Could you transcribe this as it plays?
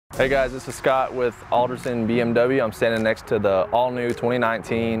Hey guys, this is Scott with Alderson BMW. I'm standing next to the all-new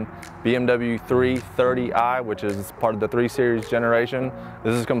 2019 BMW 330i, which is part of the 3 Series generation.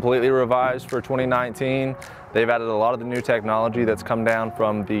 This is completely revised for 2019. They've added a lot of the new technology that's come down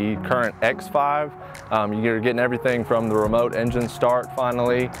from the current X5. You're getting everything from the remote engine start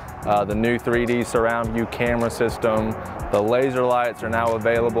finally, the new 3D surround view camera system. The laser lights are now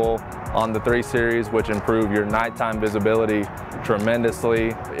available on the 3 Series, which improve your nighttime visibility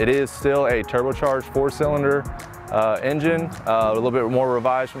tremendously. It is still a turbocharged 4-cylinder engine, a little bit more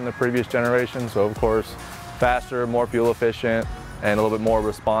revised from the previous generation, so of course faster, more fuel efficient, and a little bit more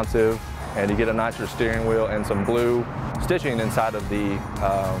responsive. And you get a nicer steering wheel and some blue stitching inside of the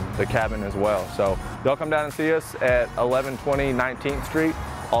cabin as well. So y'all come down and see us at 1120 19th Street,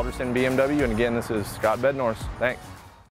 Alderson BMW. And again, this is Scott Bednorse. Thanks.